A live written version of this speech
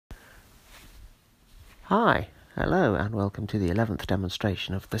Hi, hello, and welcome to the 11th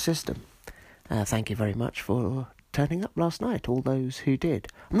demonstration of the system. Thank you very much for turning up last night, all those who did.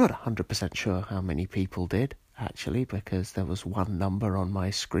 I'm not 100% sure how many people did, actually, because there was one number on my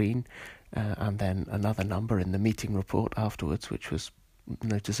screen, and then another number in the meeting report afterwards, which was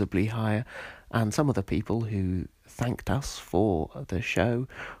noticeably higher, and some of the people who thanked us for the show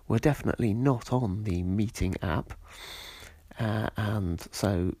were definitely not on the meeting app, and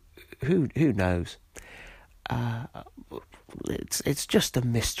so who knows. It's just a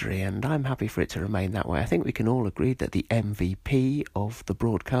mystery, and I'm happy for it to remain that way. I think we can all agree that the MVP of the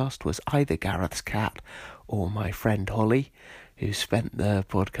broadcast was either Gareth's cat or my friend Holly, who spent the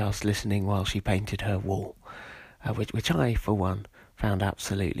podcast listening while she painted her wall, which I, for one, found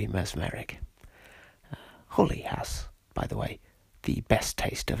absolutely mesmeric. Holly has, by the way, the best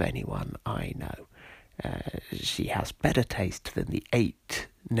taste of anyone I know. She has better taste than the 8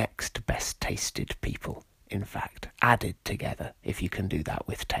 next best tasted people. In fact, added together, if you can do that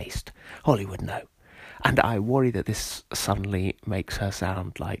with taste. Holly would know. And I worry that this suddenly makes her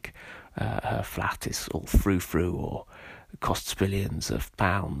sound like her flat is all frou-frou, or costs billions of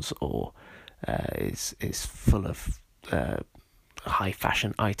pounds, or is full of high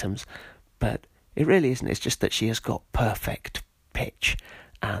fashion items. But it really isn't. It's just that she has got perfect pitch.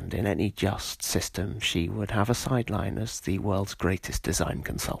 And in any just system, she would have a sideline as the world's greatest design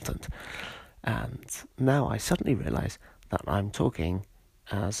consultant. And now I suddenly realise that I'm talking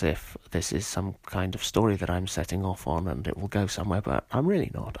as if this is some kind of story that I'm setting off on and it will go somewhere, but I'm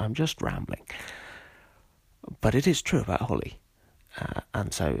really not. I'm just rambling. But it is true about Holly.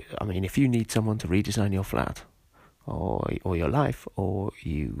 And so, I mean, if you need someone to redesign your flat, or your life, or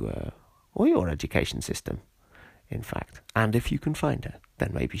your education system, in fact, and if you can find her, then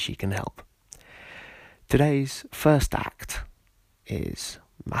maybe she can help. Today's first act is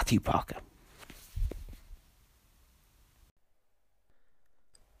Matthew Parker.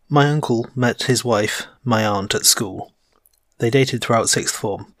 My uncle met his wife, my aunt, at school. They dated throughout sixth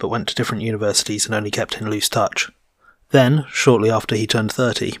form, but went to different universities and only kept in loose touch. Then, shortly after he turned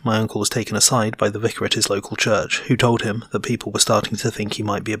 30, my uncle was taken aside by the vicar at his local church, who told him that people were starting to think he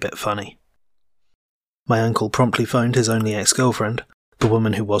might be a bit funny. My uncle promptly phoned his only ex-girlfriend, the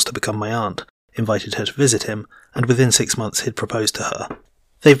woman who was to become my aunt, invited her to visit him, and within 6 months he'd proposed to her.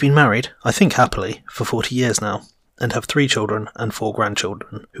 They've been married, I think happily, for 40 years now, and have 3 children and 4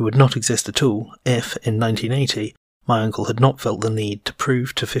 grandchildren, who would not exist at all if, in 1980, my uncle had not felt the need to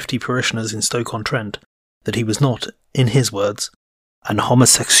prove to 50 parishioners in Stoke-on-Trent that he was not, in his words, an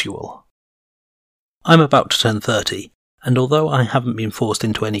homosexual. I'm about to turn 30, and although I haven't been forced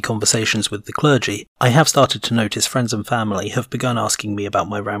into any conversations with the clergy, I have started to notice friends and family have begun asking me about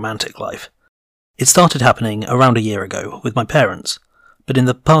my romantic life. It started happening around a year ago with my parents, but in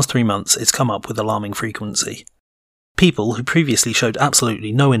the past 3 months it's come up with alarming frequency. People who previously showed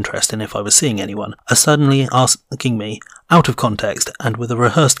absolutely no interest in if I was seeing anyone are suddenly asking me, out of context and with a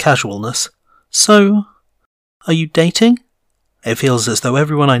rehearsed casualness, "So, are you dating?" It feels as though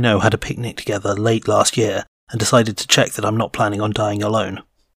everyone I know had a picnic together late last year and decided to check that I'm not planning on dying alone.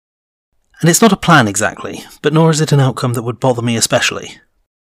 And it's not a plan exactly, but nor is it an outcome that would bother me especially.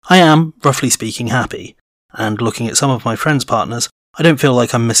 I am, roughly speaking, happy, and looking at some of my friends' partners, I don't feel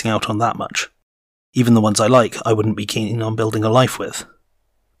like I'm missing out on that much. Even the ones I like, I wouldn't be keen on building a life with.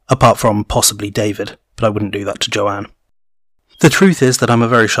 Apart from possibly David, but I wouldn't do that to Joanne. The truth is that I'm a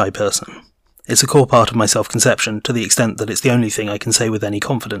very shy person. It's a core part of my self-conception, to the extent that it's the only thing I can say with any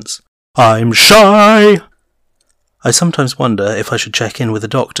confidence. I'm shy! I sometimes wonder if I should check in with a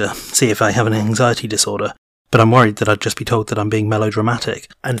doctor, see if I have an anxiety disorder, but I'm worried that I'd just be told that I'm being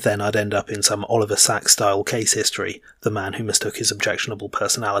melodramatic, and then I'd end up in some Oliver Sacks-style case history, the man who mistook his objectionable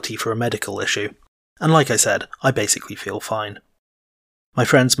personality for a medical issue. And like I said, I basically feel fine. My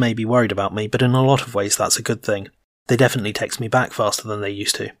friends may be worried about me, but in a lot of ways that's a good thing. They definitely text me back faster than they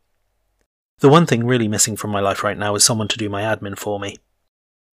used to. The one thing really missing from my life right now is someone to do my admin for me.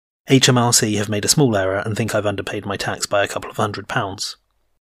 HMRC have made a small error and think I've underpaid my tax by a couple of £100.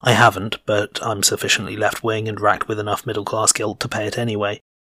 I haven't, but I'm sufficiently left-wing and racked with enough middle-class guilt to pay it anyway.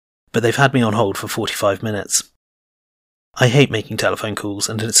 But they've had me on hold for 45 minutes. I hate making telephone calls,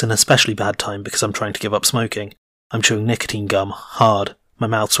 and it's an especially bad time because I'm trying to give up smoking. I'm chewing nicotine gum, hard, my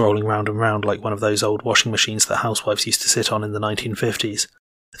mouth's rolling round and round like one of those old washing machines that housewives used to sit on in the 1950s.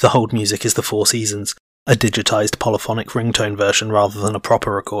 The hold music is the Four Seasons, a digitised polyphonic ringtone version rather than a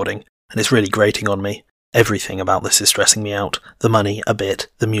proper recording, and it's really grating on me. Everything about this is stressing me out. The money, a bit,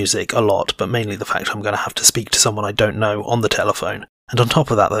 the music, a lot, but mainly the fact I'm going to have to speak to someone I don't know on the telephone, and on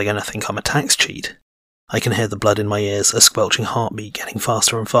top of that they're going to think I'm a tax cheat. I can hear the blood in my ears, a squelching heartbeat getting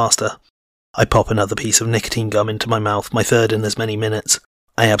faster and faster. I pop another piece of nicotine gum into my mouth, my third in as many minutes.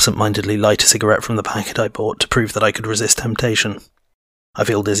 I absent-mindedly light a cigarette from the packet I bought to prove that I could resist temptation. I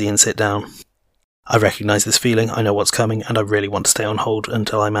feel dizzy and sit down. I recognise this feeling, I know what's coming, and I really want to stay on hold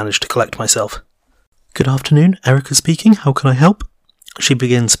until I manage to collect myself. Good afternoon, Erica speaking, how can I help? She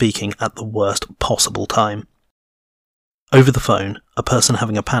begins speaking at the worst possible time. Over the phone, a person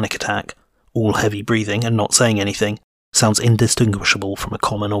having a panic attack, all heavy breathing and not saying anything, sounds indistinguishable from a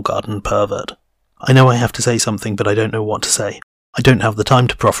common or garden pervert. I know I have to say something, but I don't know what to say. I don't have the time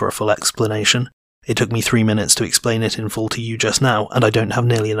to proffer a full explanation. It took me 3 minutes to explain it in full to you just now, and I don't have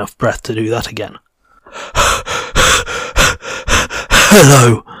nearly enough breath to do that again.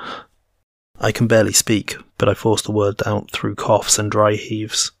 Hello! I can barely speak, but I force the word out through coughs and dry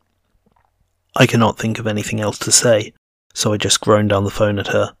heaves. I cannot think of anything else to say, so I just groan down the phone at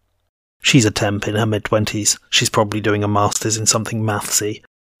her. She's a temp in her mid-20s. She's probably doing a master's in something mathsy,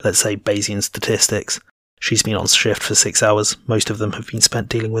 let's say Bayesian statistics. She's been on shift for 6 hours. Most of them have been spent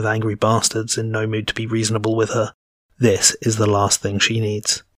dealing with angry bastards in no mood to be reasonable with her. This is the last thing she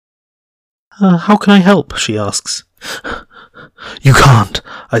needs. How can I help? She asks. You can't,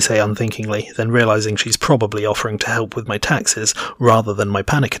 I say unthinkingly, then realising she's probably offering to help with my taxes rather than my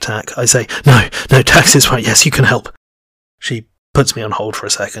panic attack, I say, No, taxes, right, yes, you can help. She puts me on hold for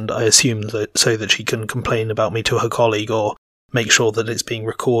a second, I assume that so that she can complain about me to her colleague or make sure that it's being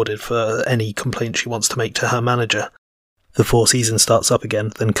recorded for any complaint she wants to make to her manager. The Four Seasons starts up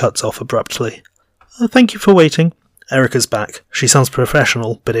again, then cuts off abruptly. Thank you for waiting. Erica's back. She sounds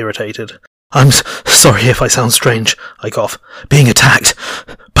professional, but irritated. I'm sorry if I sound strange, I cough. Being attacked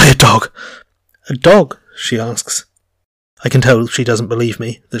by a dog. A dog? She asks. I can tell she doesn't believe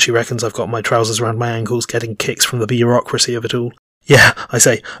me, that she reckons I've got my trousers around my ankles getting kicks from the bureaucracy of it all. Yeah, I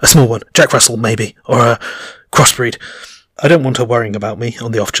say, a small one, Jack Russell maybe, or a crossbreed. I don't want her worrying about me,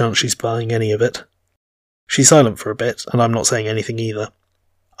 on the off chance she's buying any of it. She's silent for a bit, and I'm not saying anything either.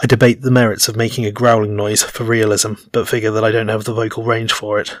 I debate the merits of making a growling noise for realism, but figure that I don't have the vocal range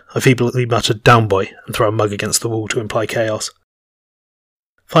for it. I feebly mutter, "Down, boy," and throw a mug against the wall to imply chaos.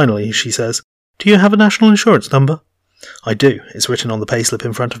 Finally, she says, Do you have a national insurance number? I do, it's written on the payslip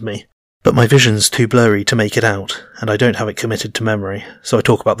in front of me. But my vision's too blurry to make it out, and I don't have it committed to memory, so I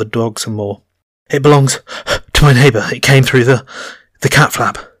talk about the dog some more. It belongs to my neighbour. It came through the cat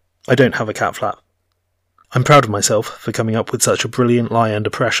flap. I don't have a cat flap. I'm proud of myself for coming up with such a brilliant lie under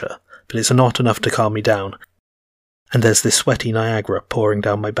pressure, but it's not enough to calm me down. And there's this sweaty Niagara pouring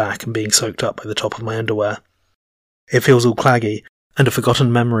down my back and being soaked up by the top of my underwear. It feels all claggy, and a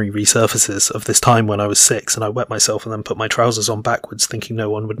forgotten memory resurfaces of this time when I was 6 and I wet myself and then put my trousers on backwards thinking no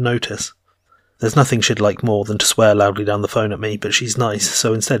one would notice. There's nothing she'd like more than to swear loudly down the phone at me, but she's nice,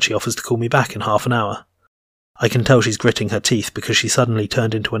 so instead she offers to call me back in half an hour. I can tell she's gritting her teeth because she suddenly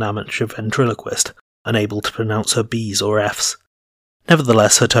turned into an amateur ventriloquist, unable to pronounce her B's or F's.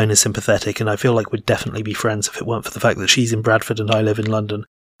 Nevertheless, her tone is sympathetic, and I feel like we'd definitely be friends if it weren't for the fact that she's in Bradford and I live in London,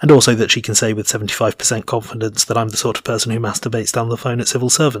 and also that she can say with 75% confidence that I'm the sort of person who masturbates down the phone at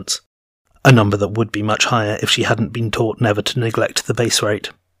civil servants. A number that would be much higher if she hadn't been taught never to neglect the base rate.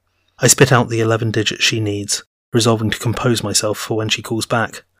 I spit out the 11 digits she needs, resolving to compose myself for when she calls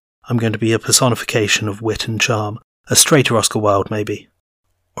back. I'm going to be a personification of wit and charm, a straighter Oscar Wilde maybe,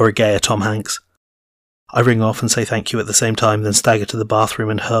 or a gayer Tom Hanks. I ring off and say thank you at the same time, then stagger to the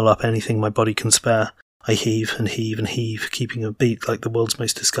bathroom and hurl up anything my body can spare. I heave and heave and heave, keeping a beat like the world's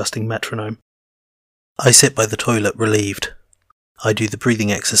most disgusting metronome. I sit by the toilet relieved. I do the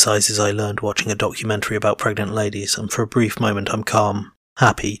breathing exercises I learned watching a documentary about pregnant ladies, and for a brief moment I'm calm,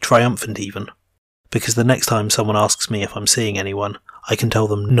 happy, triumphant even. Because the next time someone asks me if I'm seeing anyone, I can tell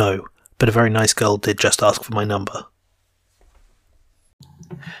them no, but a very nice girl did just ask for my number.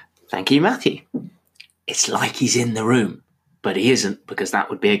 Thank you, Matthew. It's like he's in the room, but he isn't, because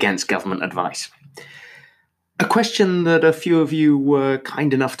that would be against government advice. A question that a few of you were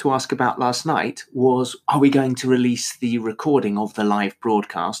kind enough to ask about last night was, are we going to release the recording of the live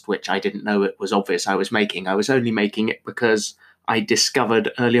broadcast, which I didn't know it was obvious I was making. I was only making it because I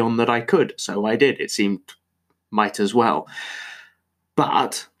discovered early on that I could, so I did. It seemed might as well.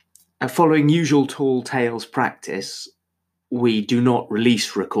 But following usual Tall Tales practice, we do not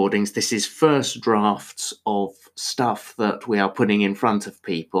release recordings. This is first drafts of stuff that we are putting in front of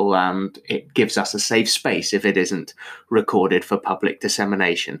people, and it gives us a safe space if it isn't recorded for public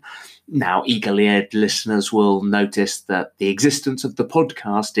dissemination. Now, eagle-eared listeners will notice that the existence of the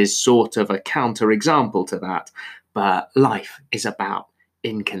podcast is sort of a counterexample to that, but life is about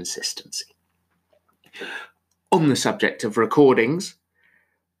inconsistency. On the subject of recordings,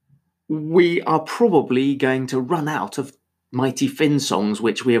 we are probably going to run out of Mighty Finn songs,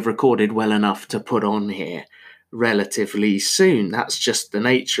 which we have recorded well enough to put on here relatively soon. That's just the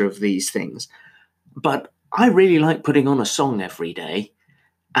nature of these things. But I really like putting on a song every day,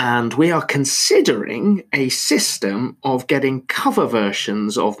 and we are considering a system of getting cover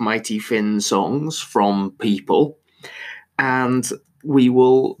versions of Mighty Finn songs from people, and we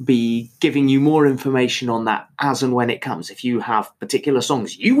will be giving you more information on that as and when it comes. If you have particular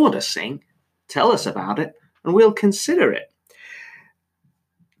songs you want to sing, tell us about it, and we'll consider it.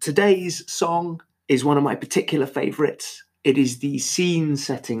 Today's song is one of my particular favourites. It is the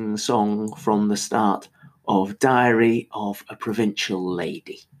scene-setting song from the start of Diary of a Provincial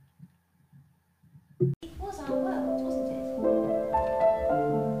Lady. It was our world, wasn't it?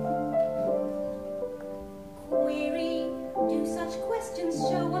 Query, do such questions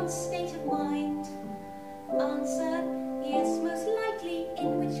show one's state of mind? Answer, yes, most likely,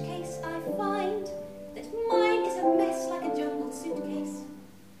 in which case I find that mine is a mess like a jumbled suitcase.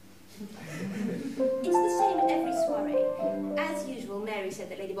 It's the same at every soiree. As usual, Mary said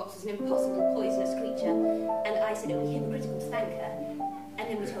that Lady Box was an impossible, poisonous creature, and I said it would be hypocritical to thank her, and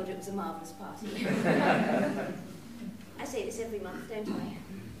then we told her it was a marvellous party. I say this every month, don't I?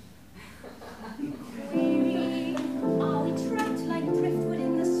 Query, are we trapped like driftwood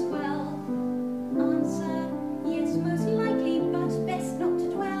in the swell? Answer, yes, most likely, but best not to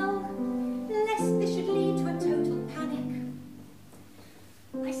dwell, lest this should lead to a total panic.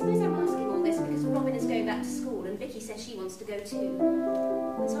 I suppose I'm asking all this because Robin is going back to school and Vicky says she wants to go too.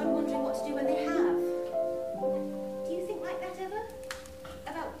 And so I'm wondering what to do when they have. Do you think like that ever?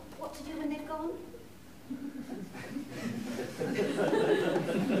 About what to do when they've gone?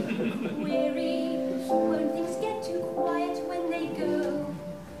 Weary, won't things get too quiet when they go?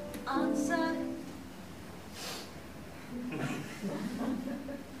 Answer.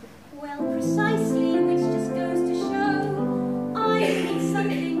 Well, precisely, which just goes to show I need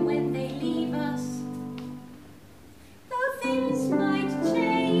something when they leave us. Though things might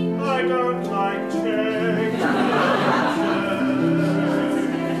change. I don't like change.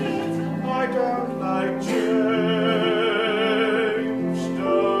 I don't like change.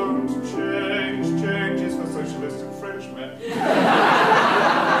 Don't change. Change is for socialistic Frenchmen.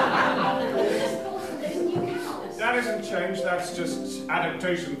 That isn't change, that's just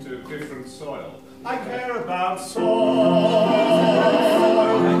adaptation to different soil. I care about soil.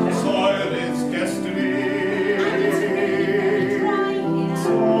 Soil is destiny.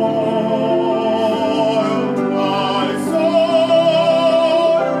 Soil, my soil.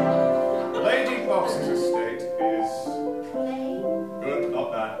 Lady Box's estate is good, not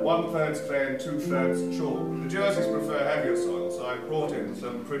bad. 1/3 clay and 2/3 chalk. The Jerseys prefer heavier soil, so I brought in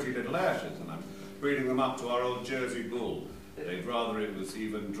some pretty little ashes, and I'm breeding them up to our old Jersey bull. They'd rather it was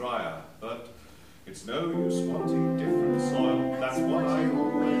even drier, but it's no use wanting different soil. That's what I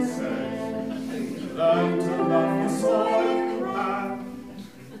always say. Learn to love the soil you have.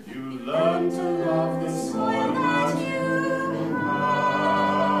 You learn to love the soil that you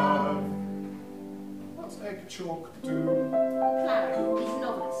have. What's egg chalk do? Clara, he's a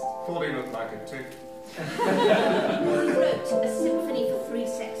novelist. Thought he looked like a tick. He wrote a symphony for 3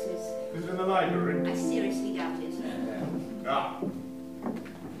 sexes. Is it in the library? I seriously doubt it. Ah.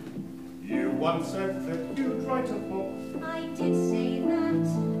 You once said that you'd write a book. I did say that.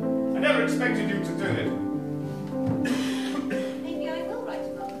 I never expected you to do it. Maybe I will write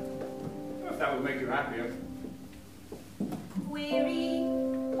a book. If that would make you happier. Query,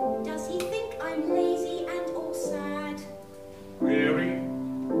 does he think I'm lazy and or sad? Query,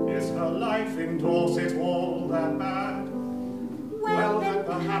 is her life in Dorset all that bad? Well, then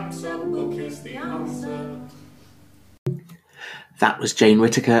perhaps a book is the answer. That was Jane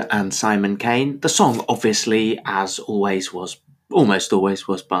Whittaker and Simon Kane. The song, obviously, as always, almost always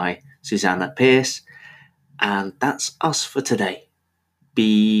was by Susanna Pierce. And that's us for today.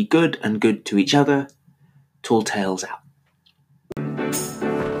 Be good and good to each other. Tall Tales out.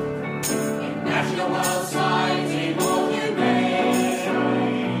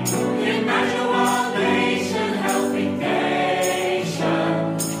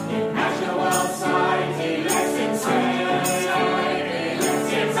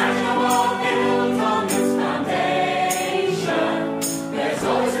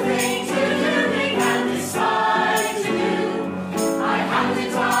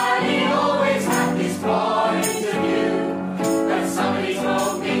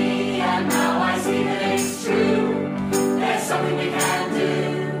 Something we can do.